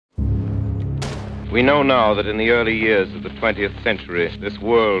We know now that in the early years of the 20th century, this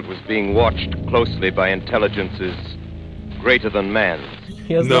world was being watched closely by intelligences greater than man's.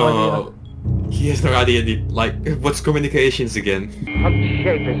 He has no idea. He has no idea, like, what's communications again? Some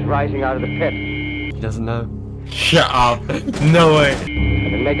shape is rising out of the pit. He doesn't know. Shut up! No way! I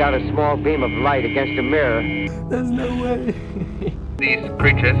can make out a small beam of light against a mirror. There's no way. These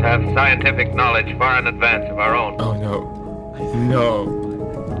creatures have scientific knowledge far in advance of our own. Oh no. No.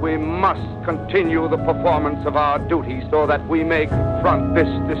 We must continue the performance of our duty so that we may confront this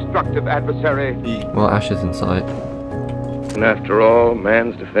destructive adversary. Well, Ash is in sight. And after all,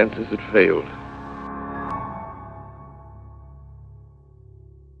 man's defenses had failed.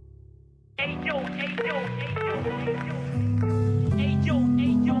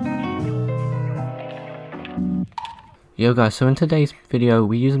 Yo guys, so in today's video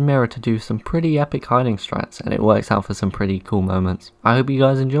we use Mira to do some pretty epic hiding strats, and it works out for some pretty cool moments. I hope you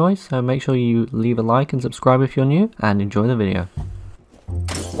guys enjoy, so make sure you leave a like and subscribe if you're new, and enjoy the video.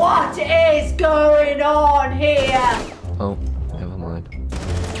 What is going on here? Oh, never mind.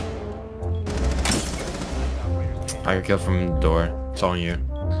 I got killed from the door. It's on you.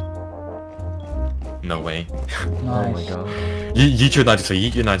 No way. Nice. Oh my god. Yeet your night,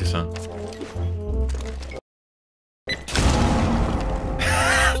 yeet your night, son.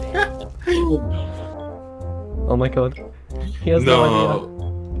 Oh my god. He has no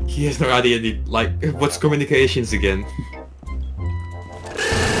idea. He has no idea, like, what's communications again?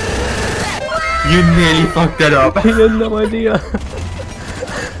 You nearly fucked that up. He had no idea.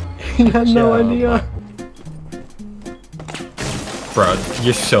 He had no idea. Bro,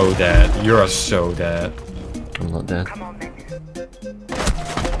 you're so dead. You're so dead. I'm not dead.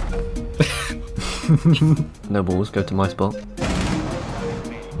 No balls, go to my spot.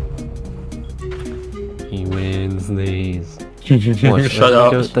 He wins these. Watch, Shut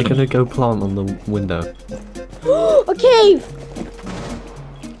up. They're gonna go plant on the window. A cave!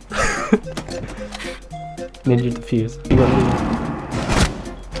 Ninja defuse. You got me.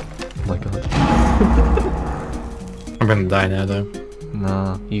 Oh my god. I'm gonna die now though.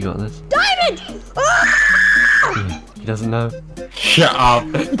 Nah, you got this. Diamond! He doesn't know. Shut up!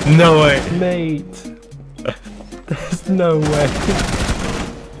 No way! Mate! There's no way.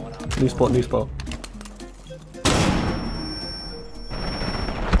 New spot, new spot.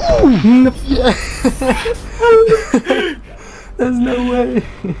 No. Yeah. There's no way.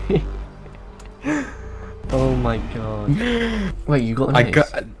 Oh my god. Wait, you got an ace?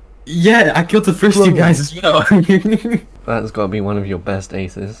 Yeah, I killed the first two guys as well. That's gotta be one of your best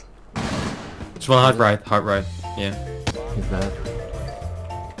aces. It's one hard right, yeah. He's there.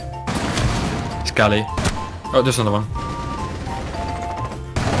 Scully. Oh, there's another one.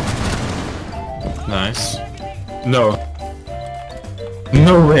 Nice. No.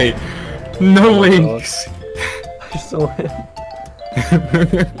 No way. No way. I saw him.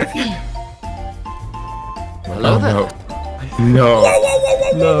 Hello there. No.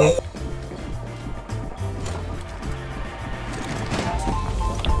 No.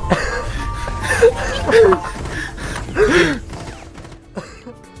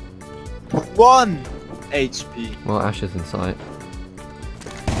 One HP. Well, Ash is in sight.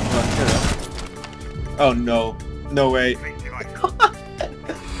 Oh no. No way.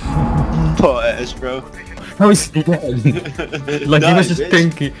 Poor Ash, bro. How is he dead? Like he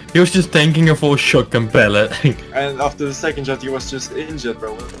was just thinking a full shotgun pellet. And after the second shot he was just injured,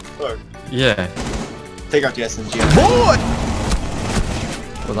 bro. What the fuck? Yeah. Take out the SMG. Boy!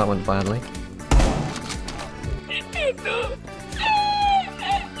 Well, that went badly.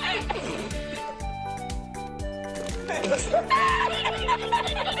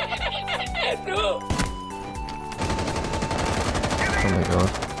 Oh my god.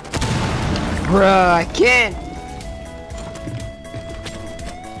 Bruh, I can't!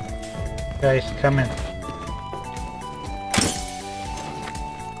 Guys, coming.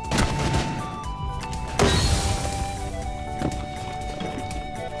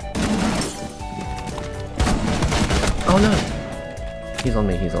 Oh no! He's on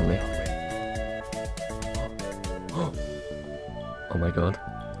me, he's on me. Oh my god.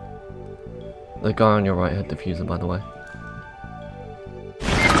 The guy on your right had diffuser, by the way.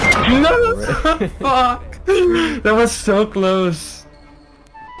 No! Fuck! That was so close.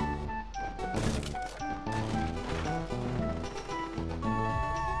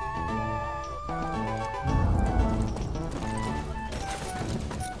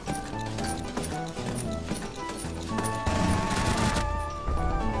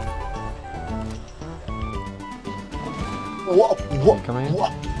 What? Coming in?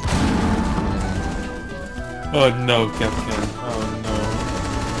 What? Oh no, Captain. Oh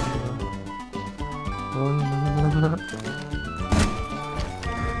Oh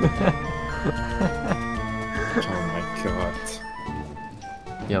my god.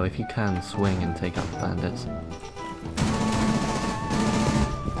 Yo, if you can, swing and take out the bandits.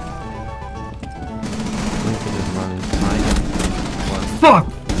 We could just run inside. Fuck!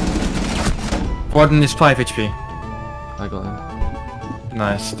 Warden is 5 HP. I got him.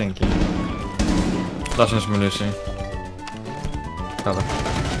 Nice, thank you. Dat is mijn Lucy. Cover.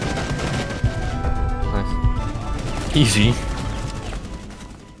 Nice. Easy.